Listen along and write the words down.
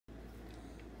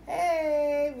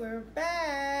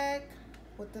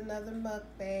with another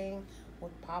mukbang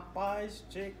with Popeyes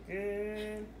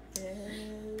chicken.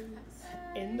 Yes.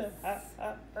 In the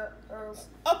house.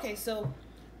 Okay, so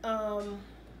I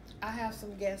have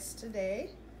some guests today.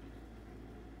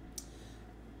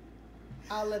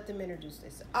 I'll let them introduce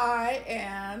themselves. I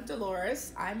am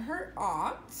Dolores. I'm her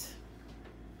aunt.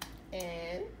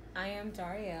 And I am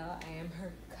Darielle. I am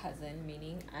her cousin,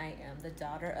 meaning I am the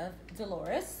daughter of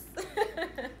Dolores.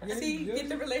 See, get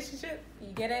the relationship?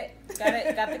 You get it?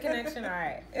 Got the connection? All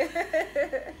right.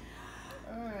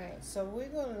 All right, so we're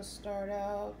going to start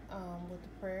out with the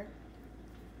prayer.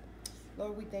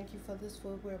 Lord, we thank you for this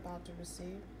food we're about to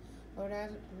receive. Lord,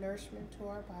 add nourishment to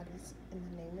our bodies in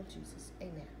the name of Jesus.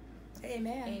 Amen.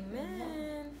 Amen.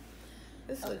 Amen.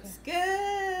 This Okay. looks good.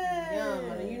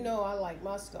 Yum. And you know I like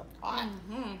my stuff hot.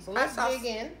 Mm-hmm. So let's dig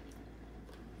in.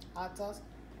 Hot sauce.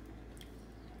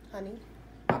 Honey.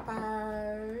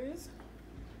 Popeyes.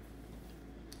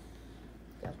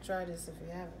 Gotta try this if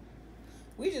you haven't.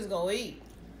 We just gonna eat.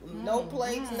 No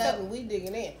plates, nothing. We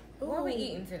digging in. What are we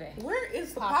eating today? Where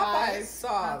is the Popeyes. Popeyes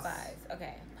sauce? Popeyes.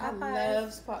 Okay. I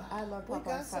Popeyes. love We Popeyes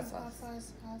got some hot sauce.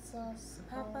 Popeyes hot sauce.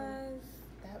 Popeyes.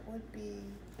 That would be.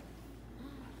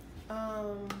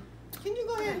 Can you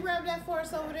go ahead and grab that for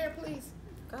us over there, please?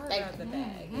 Go ahead Thank grab the you.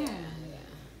 bag.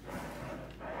 Yeah.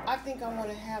 I think I want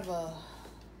to have a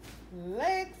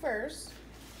leg first.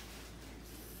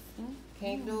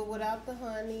 Can't do it without the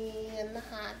honey and the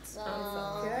hot sauce. I'm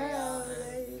so Girl, hungry.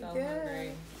 there you So go.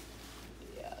 hungry.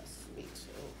 Yes, me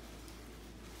too.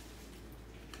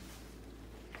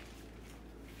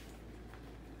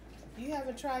 If you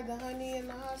haven't tried the honey and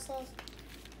the hot sauce,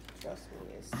 trust me,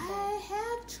 it's I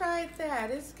have tried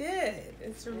that. It's good.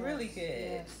 It's really good.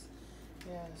 Yes,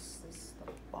 yes. It's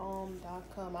the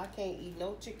bomb.com. I can't eat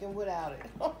no chicken without it.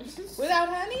 Without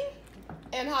honey?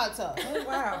 And hot sauce. Oh,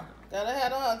 wow. Gotta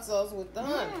have the hot sauce with the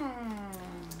honey.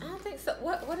 I don't think so.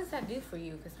 What does that do for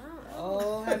you? Because I don't know.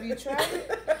 Oh, have you tried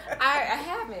it? I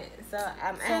haven't. So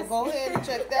I'm So asking. go ahead and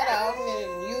check that out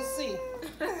and you'll see.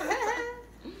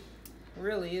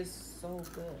 Really is so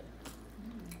good.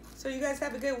 So you guys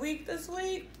have a good week this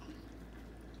week?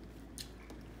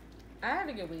 I had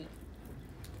a good week.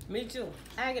 Me too.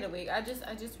 I had a good week. I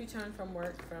just returned from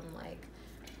work from like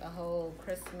the whole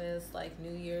Christmas, like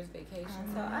New Year's vacation.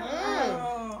 So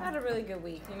I had a really good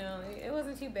week. You know, it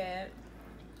wasn't too bad.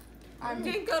 I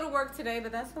didn't go to work today,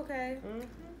 but that's okay.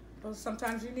 Well,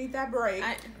 sometimes you need that break.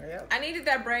 I needed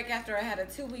that break after I had a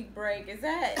 2-week break. Is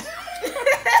that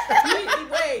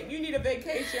you need a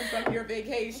vacation from your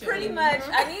vacation. pretty much?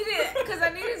 I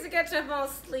needed to catch up on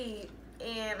sleep,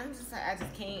 and I'm just like, I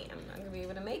just can't. I'm not gonna be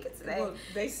able to make it today. Well,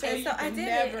 they say And so you I can did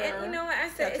never it, and you know what? I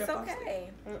said catch it's up on okay.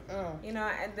 You know,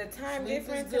 and the time Sleep is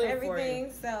difference good and for you.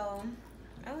 everything. So,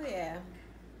 oh yeah,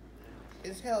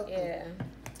 It's healthy. yeah,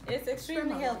 it's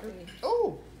extremely healthy.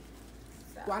 Ooh,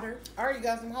 So. Water. I already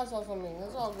got some hot sauce on me.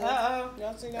 That's all good. Uh-oh.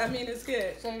 Y'all see that? I mean, it's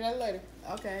good. Say that later.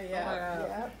 Okay, Oh my God.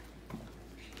 yeah.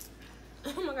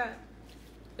 Oh my god,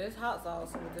 this hot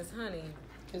sauce with this honey.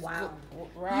 It's Wow. good,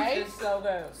 right? It's so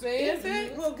good. See? Is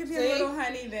it? We'll give you See? a little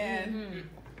honey then.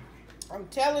 Mm-hmm. I'm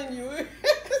telling you,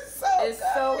 it's so It's good.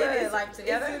 so good. Is- like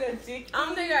together. Is it addictive? I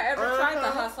don't think I ever tried the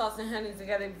Uh-huh. hot sauce and honey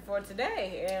together before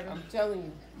today. And I'm telling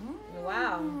you.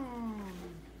 wow.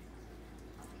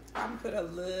 I'm put a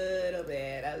little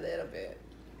bit.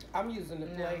 I'm using the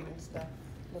No. plate and stuff.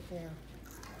 Look here.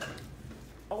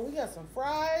 Oh, we got some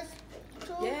fries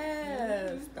too.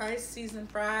 Yes, nice seasoned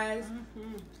fries.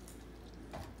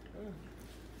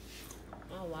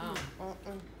 Oh wow.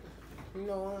 You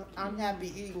know, I'm happy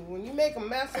eating. When you make a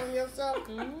mess on yourself,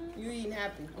 you eating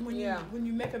happy. And when Yeah. when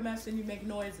you make a mess and you make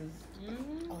noises.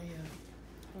 Mm-hmm. Oh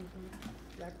yeah.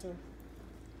 That too.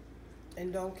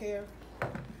 And don't care.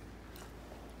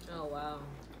 Oh wow.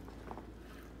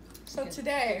 So Did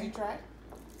today, you try it?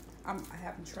 I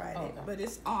haven't tried Oh, it, okay. but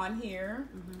it's on here.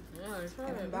 Yeah, try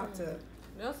And I'm it. about to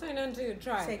Don't say nothing till you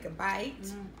try it. take a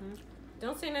bite.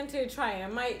 Don't say nothing till you try it.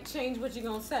 It might change what you're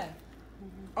gonna say.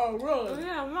 Oh, Oh, really?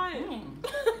 yeah, it might.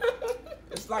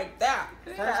 It's like that.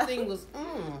 First thing was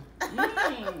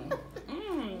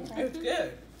It's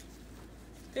good.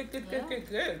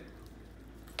 Good.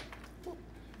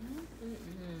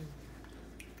 Mm-hmm.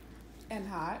 And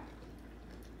hot.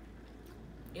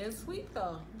 It's sweet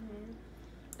though.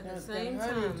 At the That same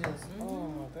honey time, just- oh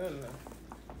my goodness.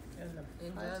 And the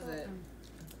it hot does sauce. it.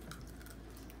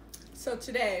 So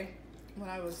today, when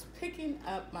I was picking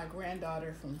up my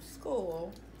granddaughter from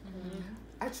school,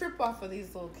 I trip off of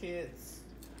these little kids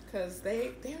because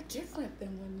they're different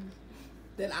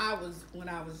than I was when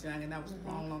I was young, and that was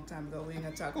a long time ago. We ain't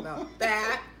gonna talk about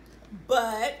that.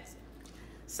 But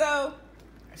so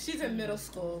She's in middle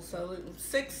school, so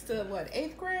 6th to what,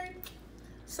 8th grade?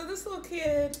 So this little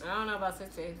kid. I don't know about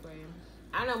 6th to 8th grade.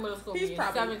 I know middle school He's means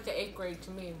probably- 7th to 8th grade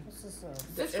to me. What's this?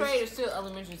 6th grade is still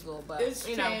elementary school, but It's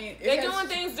you know changed. they're doing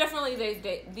things differently these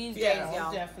days,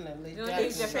 y'all. Definitely. Doing Definitely. things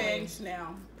It's differently. changed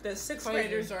now. The 6th Crazy.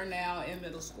 graders are now in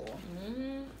middle school.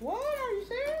 Mm-hmm. What? Are you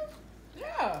serious?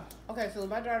 Yeah. Okay, so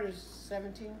my daughter's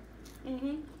 17.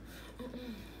 Mm-hmm.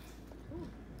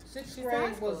 6th She's in high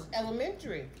grade school. was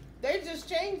elementary. They just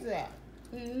changed that.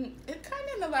 It kind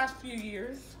of in the last few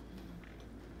years.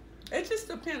 It just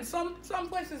depends. Some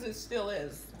places it still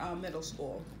is middle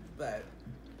school, but.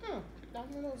 I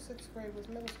don't know. 6th grade was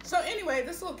middle school. So anyway,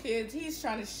 this little kid, he's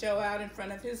trying to show out in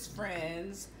front of his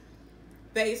friends.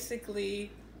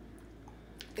 Basically,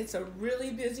 it's a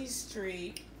really busy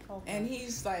street, Okay. and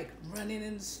he's like running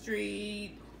in the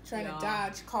street, trying Yeah. to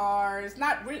dodge cars.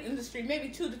 Not really in the street, maybe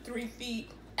 2 to 3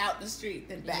 feet out the street,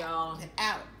 then back, Yeah. then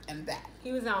out and back.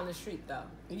 He was out on the street though.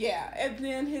 Yeah, and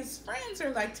then his friends are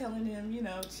like telling him, you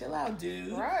know, chill out,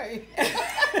 dude. Right.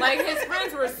 Like his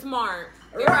friends were smart.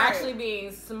 They were Right. actually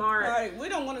being smart. Like, we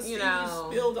don't want to see you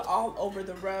spilled all over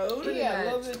the road. Yeah,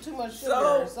 a little bit too much sugar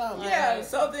So or something. yeah, Right.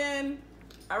 so then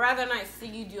I'd rather not see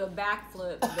you do a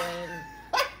backflip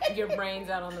than your brains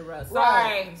out on the road.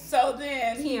 Sorry. Right. So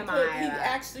then he TMI.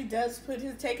 actually does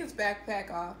take his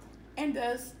backpack off and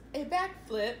does a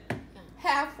backflip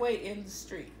halfway in the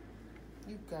street.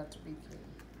 You've got to be kidding.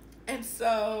 And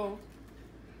so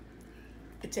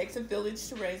it takes a village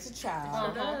to raise a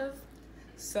child. Sure does.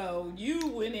 So you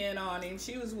went in on him.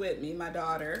 She was with me, my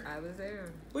daughter. I was there.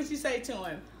 What'd you say to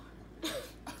him?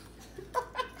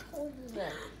 What is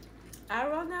that? I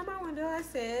rolled down my window. I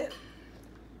said,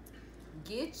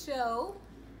 "Get your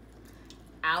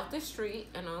out the street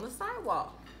and on the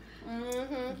sidewalk."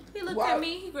 Mm-hmm. He looked Wow. at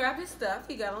me. He grabbed his stuff.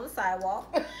 He got on the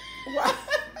sidewalk. While,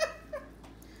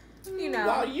 You know,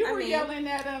 while you I were mean, yelling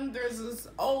at him, there's this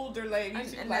older lady.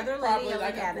 She's Another lady probably yelling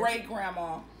like at a us. great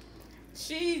grandma.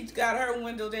 She's got her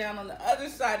window down on the other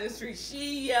side of the street.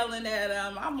 She yelling at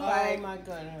him. I'm Oh like, my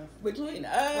goodness. between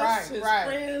us, Right, his right.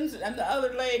 friends, and the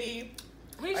other lady.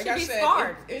 He Like should I be said,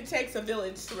 scarred. it takes a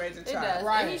village to raise a It child. does.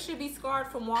 Right. And he should be scarred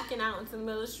from walking out into the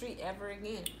middle of the street ever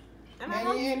again. And I And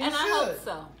hope, he and I hope should.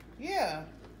 so. Yeah.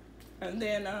 And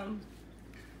then, I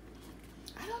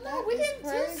don't know. That We is didn't do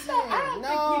crazy. stuff. I don't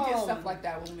think we did No. stuff like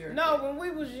that when we were No, kids. when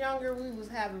we was younger, we was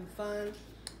having fun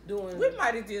doing. We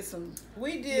might have did some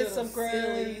We did little some silly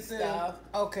crazy stuff.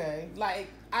 Okay. Like,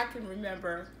 I can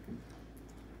remember,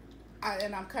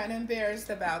 and I'm kind of embarrassed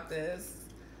about this.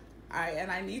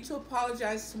 I need to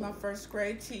apologize to my first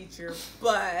grade teacher,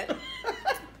 but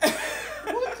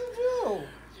What'd you do?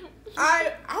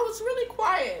 I was really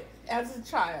quiet as a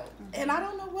child, and I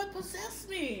don't know what possessed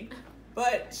me,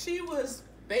 but she was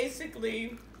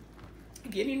basically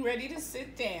getting ready to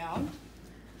sit down.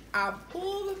 I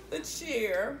pulled the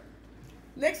chair.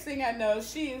 Next thing I know,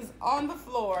 she is on the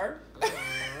floor.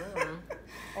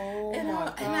 Oh And, my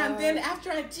God. then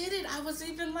after I did it, I was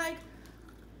even like,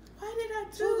 why did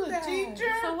I To do the that? teacher?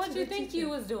 So what To do you the think teacher. you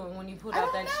was doing when you pulled I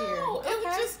out don't that know. chair? It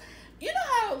was just, you know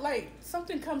how like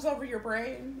something comes over your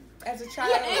brain as a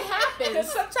child? Yeah, it happens.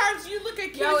 Because sometimes you look at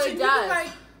kids Yo, it and you does. be like,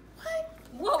 what?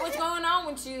 What was going on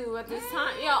with you at this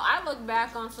time? Yo, I look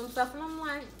back on some stuff and I'm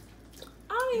like,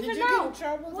 I don't Did even you know. get in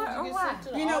trouble? What Did or you get what? sent to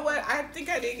the You know office? what? I think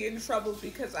I didn't get in trouble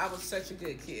because I was such a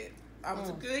good kid. I was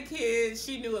a good kid.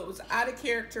 She knew it was out of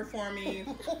character for me.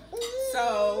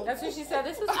 So That's what she said.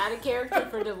 This was out of character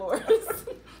for Dolores.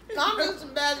 I'm just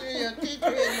imagining your teacher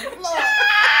in the floor.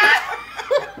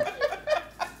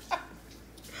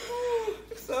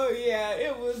 So yeah,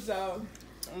 it was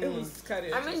kind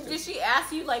of. I mean, did she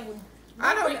ask you like?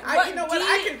 I don't. You know what?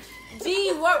 I can.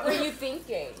 D, what were you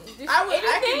thinking? Did I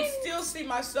anything? can still see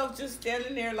myself just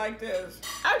standing there like this.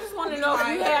 I just want to know if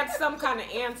you had some kind of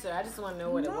answer. I just want to know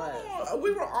what it was. No,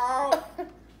 we were all.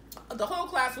 The whole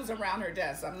class was around her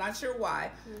desk. I'm not sure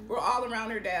why. We're all around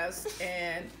her desk,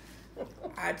 and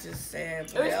I just said,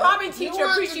 It was well, probably You Teacher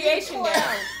wanted to be the Appreciation Day.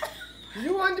 clown.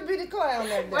 You wanted to be the clown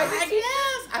that day. Was it I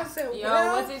guess. I said, Yo,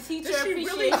 well, was it Teacher does she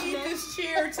really Appreciation need Day? this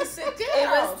chair to sit down? It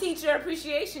was Teacher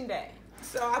Appreciation Day.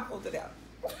 So I pulled it out.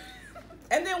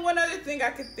 And then one other thing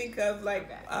I could think of, like,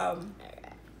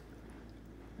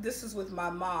 this is with my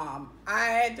mom.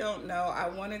 I don't know. I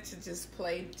wanted to just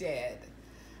play dead.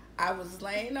 I was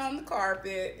laying on the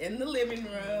carpet in the living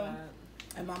room,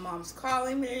 and my mom's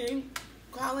calling me,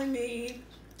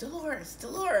 Dolores,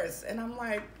 Dolores. And I'm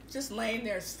like, just laying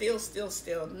there still,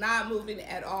 not moving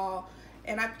at all.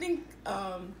 And I think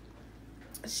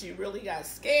she really got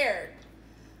scared.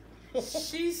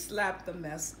 She slapped the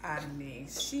mess out of me.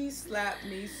 She slapped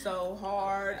me so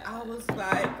hard. I was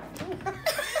like,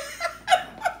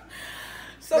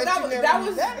 So But that you never that did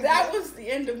was that that again. was the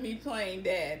end of me playing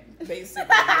dad. Basically,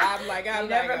 I'm like, I'm You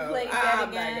not never gonna, played that I'm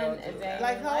again not gonna a do day? that.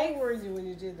 Like, how Life? old were you when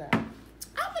you did that? I'm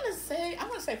gonna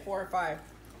say 4 or 5.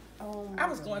 Oh, I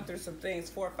was going through some things,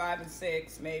 4, 5, and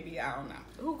 6, maybe. I don't know.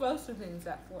 Who goes through things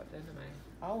at 4th and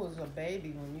 9th? I was a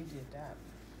baby when you did that.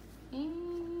 What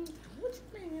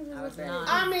you mean? It I was was a baby? 9.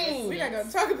 I mean, We're not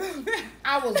gonna talk about that.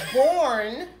 I was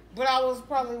born, but I was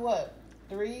probably what,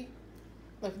 3?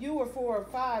 If you were 4 or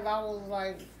 5, I was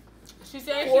like, She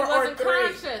said she 4 or wasn't 3.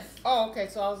 conscious. oh, okay,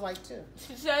 so I was like 2.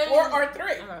 She said 4 or 3.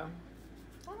 I don't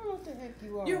know what the heck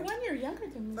you are. You're 1 year younger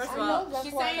than me. First I of know, all, that's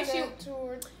she's why I saying said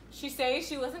toward. she said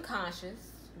she wasn't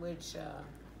conscious, which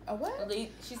A what?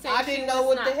 she said I she didn't know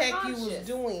was what the not heck conscious. you was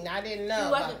doing. I didn't know She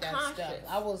about wasn't that conscious. stuff.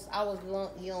 I was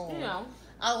young. You know,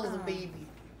 I was a baby.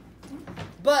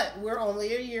 But we're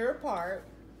only a year apart,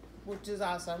 which is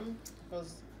awesome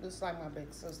because it's like my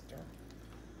big sister.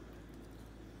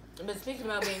 but speaking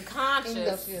about being Even though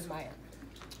conscious, she is my aunt.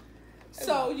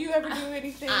 So you ever do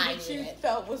anything I that you did.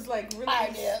 felt was like I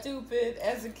really did. stupid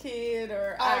as a kid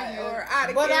or I or out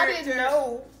of But character? I didn't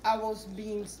know it was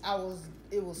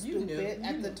You stupid knew.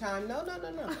 at You the knew. time. No.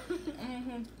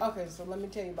 Mm-hmm. Okay, so let me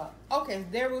tell you about. Okay,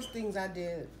 there was things I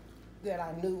did that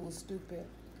I knew was stupid.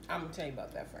 I'm gonna tell you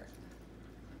about that first.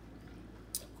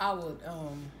 I would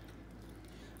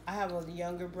I have a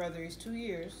younger brother. He's 2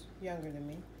 years younger than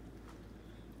me,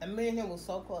 and me and him was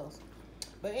so close.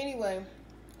 But anyway,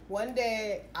 one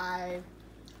day I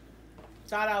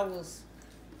thought I was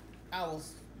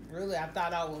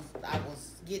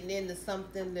getting into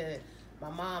something that my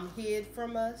mom hid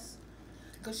from us,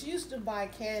 because she used to buy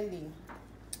candy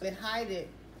and hide it,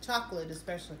 chocolate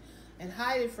especially, and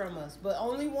hide it from us. But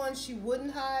only one she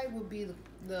wouldn't hide would be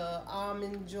the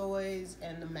almond joys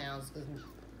and the mounds, because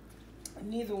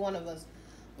neither one of us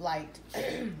liked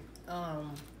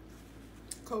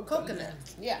coconut.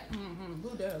 Yeah. Mm-hmm.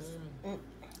 Who does?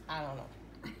 I don't know.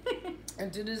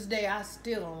 And to this day, I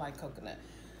still don't like coconut.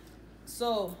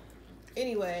 So,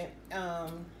 anyway,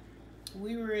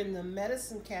 we were in the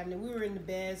medicine cabinet. We were in the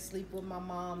bed, sleep with my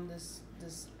mom this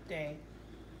day.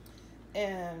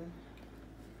 And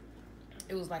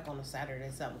it was like on a Saturday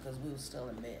or something because we were still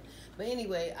in bed. But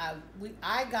anyway,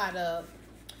 I got up,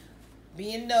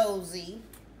 being nosy,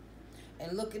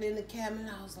 and looking in the cabinet.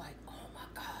 I was like, oh my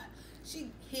God,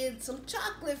 she hid some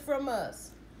chocolate from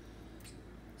us.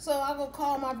 So I go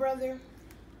call my brother.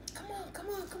 Come on,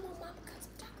 Mama, got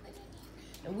some chocolate in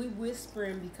here. And we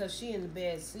whispering because she in the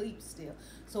bed sleep still.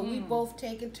 So we both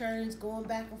taking turns going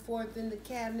back and forth in the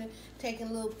cabinet, taking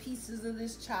little pieces of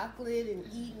this chocolate and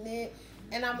eating it.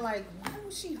 And I'm like, why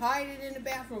would she hide it in the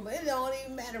bathroom? But it don't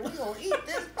even matter. We're going to eat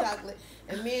this chocolate.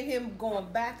 And me and him going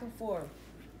back and forth.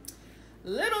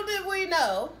 Little did we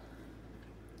know,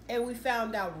 and we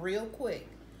found out real quick,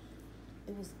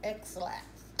 it was X-Lax.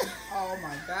 Oh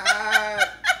my God.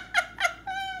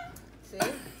 see,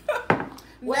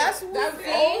 That's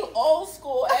old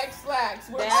school X-Lax.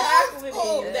 We're That's chocolatey.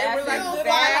 Oh, They were that's like we don't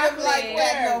little find them exactly like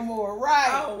that no more.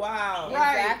 Right. Oh wow.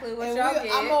 Right. Exactly what And y'all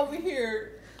did. I'm over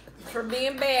here. for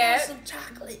being I bad. got some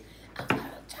chocolate. I got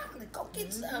a chocolate. Go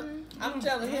get some. I'm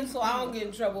telling him so I don't get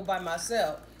in trouble by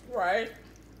myself. Right.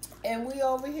 And we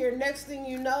over here, next thing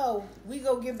you know, we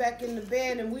go get back in the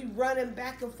bed and we running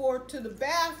back and forth to the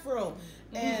bathroom.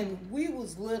 And we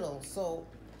was little, so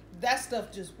that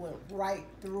stuff just went right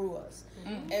through us.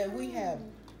 And we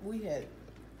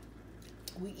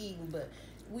eaten, but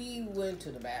we went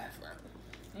to the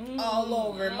bathroom. All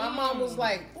over. And my mom was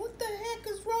like, what the heck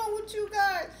is wrong with you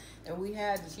guys? And we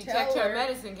had to She tell checked her. her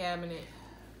medicine cabinet.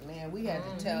 Man, we had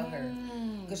to tell her.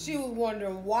 Because she was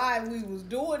wondering why we was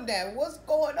doing that. What's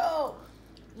going on?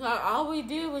 Like, all we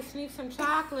did was sneak some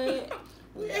chocolate.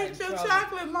 We We got in ate your trouble.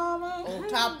 chocolate, Mama. On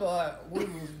top of it, we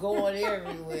was going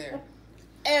everywhere.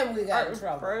 And we got in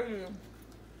trouble. There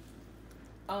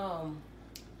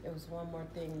was one more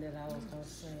thing that I was going to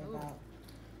say about,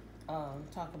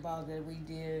 talk about that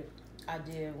I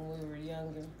did when we were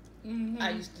younger. I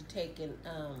used to take and,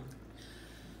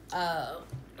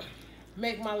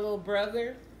 make my little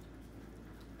brother.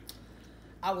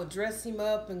 I would dress him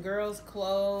up in girls'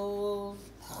 clothes,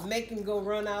 make him go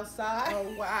run outside.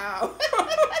 Oh wow.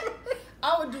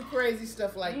 I would do crazy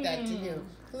stuff like that to him.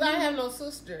 Because I have no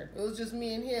sister. It was just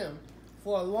me and him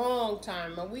for a long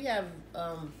time. And we have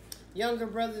younger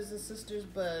brothers and sisters,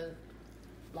 but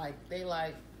they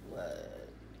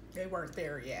weren't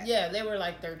there yet. yeah, they were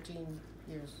like 13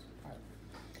 years apart.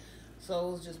 So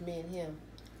it was just me and him.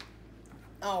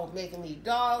 Oh, making me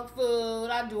dog food.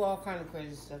 I do all kind of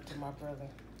crazy stuff to my brother.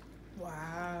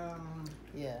 Wow.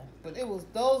 Yeah, but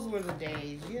those were the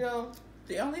days, you know.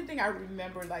 The only thing I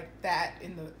remember like that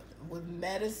in the with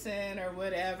medicine or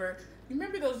whatever. You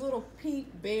remember those little pink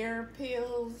bear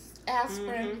pills,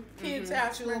 aspirin, kids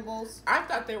aspirin? Chewables. I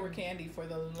thought they were candy for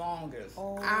the longest.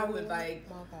 Oh, I would like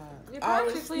my God. It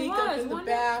always practically sneak up was, in the wasn't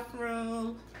it?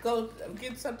 bathroom, go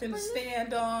get something to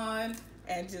stand on,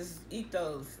 and just eat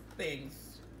those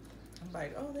things. I'm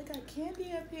like, oh, they got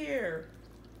candy up here.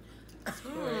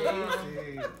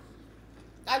 Crazy.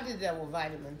 I did that with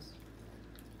vitamins.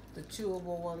 The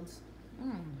chewable ones.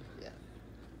 Yeah.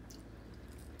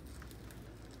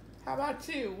 How about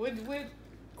you? What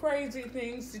crazy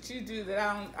things did you do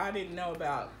that I didn't know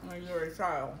about when you were a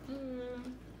child?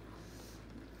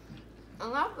 A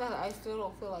lot that I still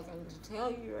don't feel like I can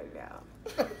tell you right now.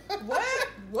 What?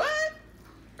 What?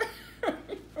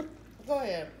 Go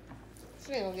ahead.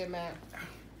 She ain't gonna get mad.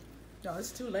 No,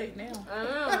 it's too late now. I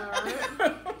know,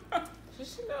 right?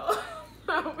 Just know.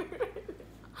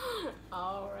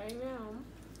 All right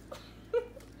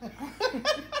now.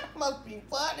 Must be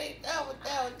funny. Tell it.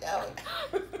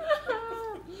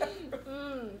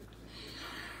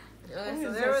 Okay, So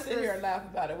so there was sit here this. and laugh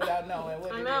about it without knowing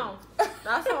what I it know. is.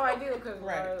 That's how I do because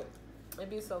Right. it'd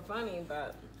be so funny,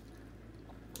 but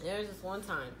there's this one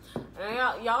time,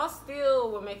 and y'all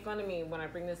still will make fun of me when I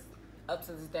bring this up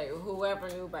to this day. Or whoever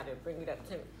knew about it, bring it up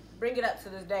to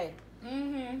this day.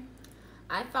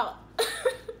 I thought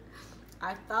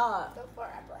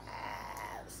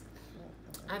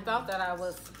that I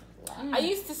was. I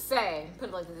used to say, put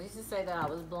it like this. I used to say that I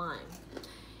was blind.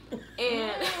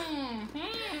 And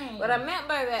what I meant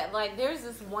by that, like, there's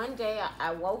this one day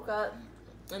I woke up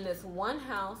in this one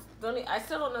house. I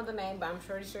still don't know the name, but I'm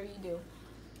pretty sure you do.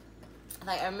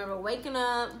 Like, I remember waking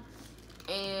up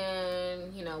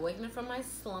and, waking up from my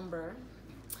slumber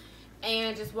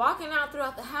and just walking out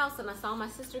throughout the house, and I saw my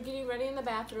sister getting ready in the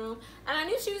bathroom, and I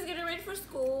knew she was getting ready for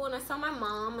school, and I saw my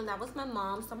mom, and that was my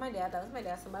mom, saw my dad, that was my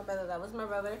dad, saw my brother, that was my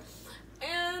brother,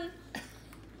 and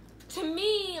to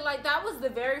me, like, that was the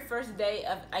very first day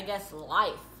of, I guess,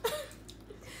 life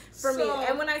for me.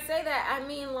 And when I say that, I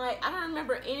mean, like, I don't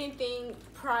remember anything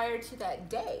prior to that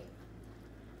day.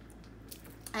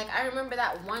 Like, I remember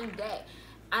that one day.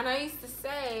 And I used to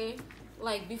say,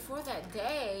 like, before that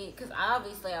day, because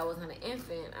obviously I wasn't an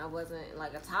infant, I wasn't,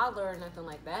 like, a toddler or nothing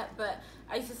like that, but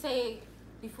I used to say,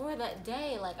 before that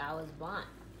day, like, I was blind.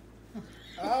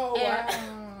 Oh,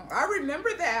 wow. I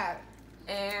remember that.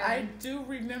 And I do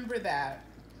remember that.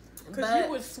 Because you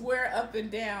would swear up and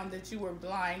down that you were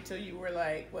blind till you were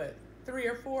like, what, 3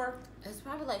 or 4? It's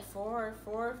probably like 4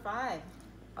 or 5.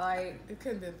 Like, it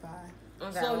couldn't have been 5.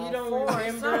 Okay, So you don't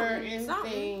remember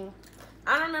anything?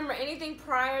 I don't remember anything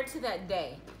prior to that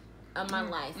day of my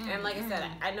life. And like I said,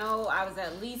 I know I was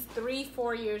at least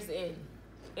 3-4 years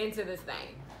into this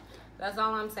thing. That's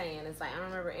all I'm saying. It's like I don't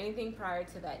remember anything prior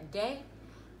to that day.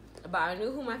 But I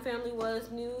knew who my family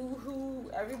was, knew who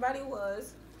everybody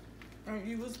was. And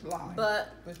you was blind. But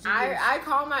I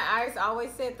called my eyes,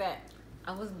 always said that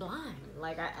I was blind.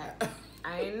 Like,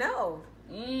 I know.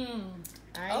 I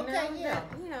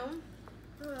know.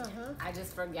 I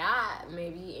just forgot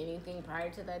maybe anything prior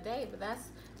to that day. But that's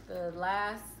the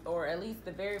last, or at least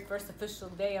the very first official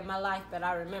day of my life that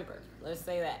I remember. Let's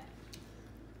say that.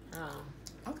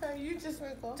 Okay, you just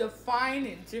define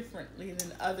it differently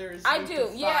than others. I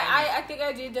do. Yeah, I think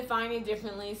I do define it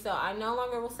differently. So I no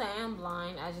longer will say I'm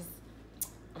blind.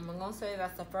 I'm going to say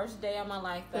that's the first day of my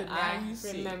life that I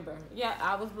remember. Yeah,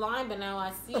 I was blind, but now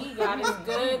I see. God is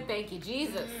good. Thank you,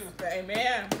 Jesus.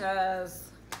 Amen.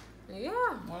 Because, yeah.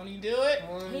 Won't he do it?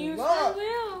 He sure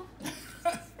will.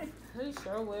 He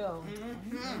sure will.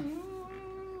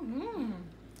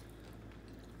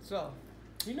 So,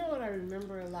 you know what I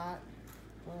remember a lot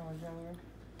when I was younger?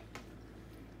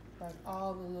 Like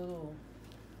all the little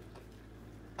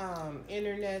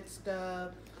internet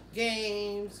stuff,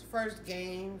 games, first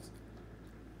games,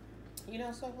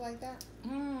 stuff like that.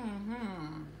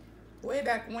 Way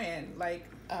back when, like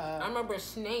I remember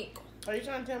Snake. Are you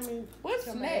trying to tell me what's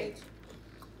Snake?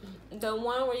 The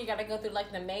one where you gotta go through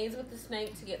like the maze with the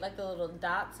snake to get like the little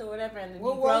dots or whatever, and then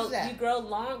you grow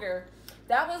longer.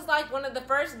 That was like one of the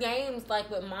first games, like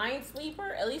with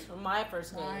Minesweeper, at least for my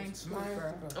first game.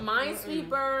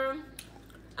 Minesweeper,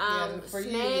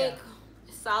 Snake,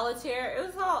 Solitaire. It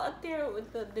was all up there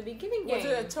with the beginning game. Was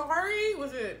it Atari?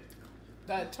 Was it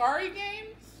the Atari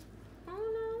games? I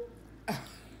don't know.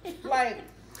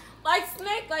 like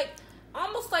Snake, like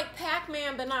almost like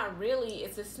Pac-Man, but not really.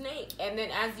 It's a snake, and then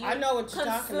as you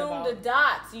consume the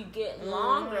dots, you get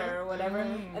longer or whatever,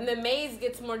 and the maze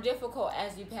gets more difficult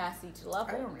as you pass each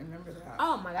level. I don't remember that.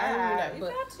 Oh my God, I remember that, you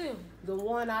got to. The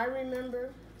one I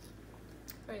remember,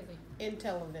 crazy in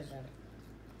television.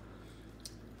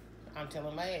 I'm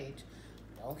telling my age.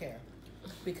 Don't care.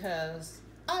 Because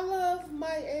I love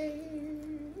my age.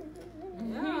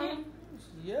 Yeah.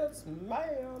 Yes,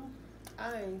 ma'am.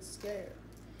 I ain't scared.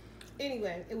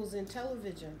 Anyway, it was in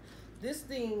television. This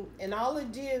thing, and all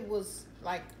it did was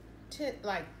like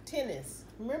tennis.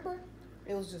 Remember?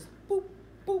 It was just boop,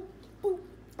 boop, boop,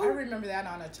 I boop. remember that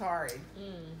on Atari.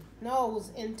 No, it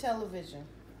was in television.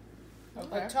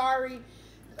 Okay.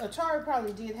 Atari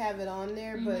probably did have it on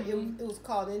there, but it was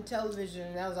called in television,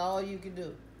 and that was all you could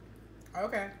do.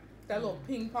 Okay. That little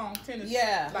ping pong tennis.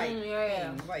 Yeah. Like,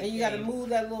 yeah. like And you got to move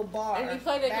that little bar. And you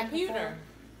play the back and computer,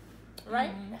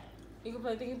 right? Mhm. You can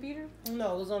play the computer.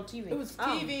 No, it was on TV. It was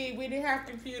TV. We didn't have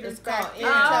computers It's back called then.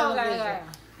 in television. okay.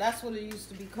 That's what it used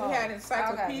to be called. We had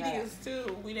encyclopedias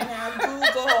too. We didn't have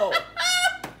Google.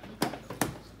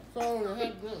 So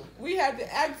heck good. We had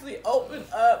to actually open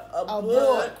up a A book,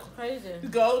 book. Crazy.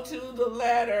 go to the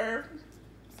letter.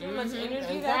 So much energy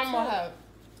And that Grandma took. had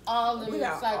all the We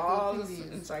had all the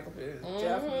encyclopedias. encyclopedias. Mhm.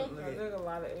 Definitely. I took a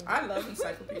lot of energy. I love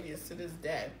encyclopedias to this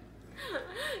day.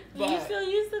 Do you But- still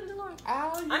use them, Delore?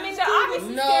 I mean, use they're Google.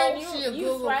 obviously No, scared you. she a use,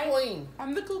 Google right? queen.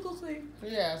 I'm the Google queen.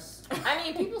 Yes. I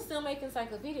mean, people still make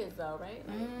encyclopedias though, right?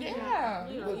 Like, Yeah.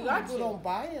 You know, But you got people to. don't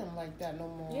buy them like that no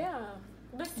more. Yeah.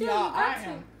 But still, Y'all, you got I to.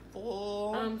 am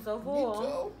full. I'm so Me full.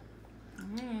 too.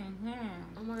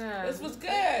 Oh my god. This was good.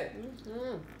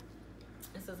 Mm.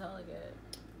 This is hella good.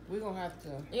 We're going to have to.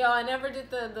 Yo, I never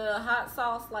did the hot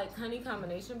sauce like honey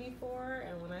combination before,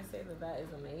 and when I say that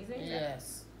is amazing,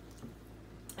 Yes.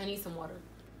 I need some water.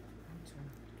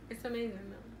 It's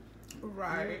amazing though.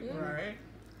 Right, Yeah. right.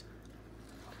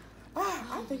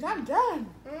 Ah, I think I'm done.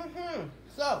 Mm-hmm.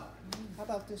 So, how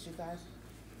about this, you guys?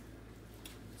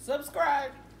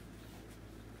 Subscribe.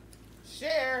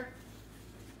 Share.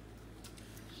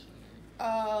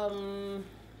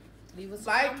 Leave us a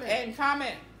Like comment. and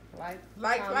comment. Like.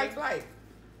 Like.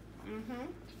 Mm-hmm.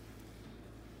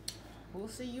 We'll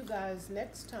see you guys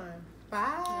next time.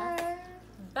 Bye.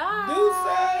 Bye.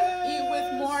 Deuces. Eat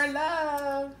with more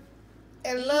love.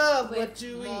 And love With what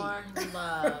you eat. more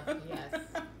love. Yes.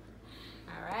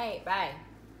 All right. Bye.